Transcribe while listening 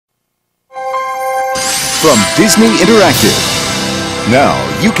from Disney Interactive. Now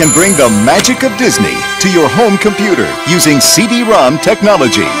you can bring the magic of Disney to your home computer using CD-ROM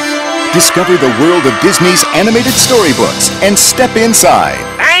technology. Discover the world of Disney's animated storybooks and step inside.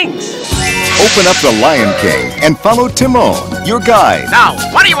 Thanks! Open up The Lion King and follow Timon, your guide. Now,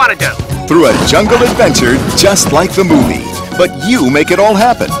 what do you want to do? Through a jungle adventure just like the movie, but you make it all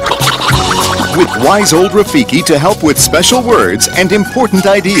happen. With wise old Rafiki to help with special words and important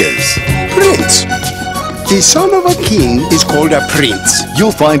ideas. Prince. The son of a king is called a prince.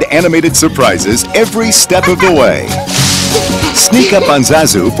 You'll find animated surprises every step of the way. Sneak up on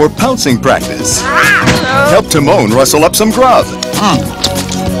Zazu for pouncing practice. Help Timon rustle up some grub.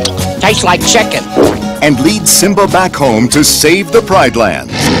 Tastes like chicken. And lead Simba back home to save the Pride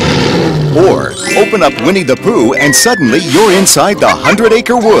Land. Or open up Winnie the Pooh and suddenly you're inside the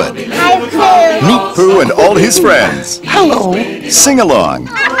 100-acre wood. Hi, Pooh. Meet Pooh and all his friends. Hello. Sing along,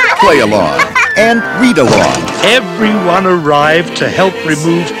 play along, and read along. Everyone arrived to help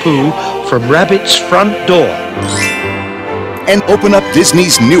remove Pooh from Rabbit's front door. And open up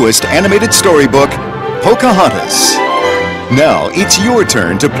Disney's newest animated storybook, Pocahontas. Now it's your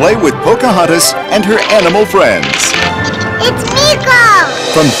turn to play with Pocahontas and her animal friends. It's Miko!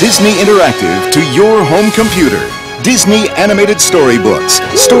 From Disney Interactive to your home computer, Disney animated storybooks.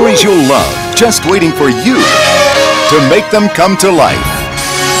 Stories you'll love, just waiting for you to make them come to life.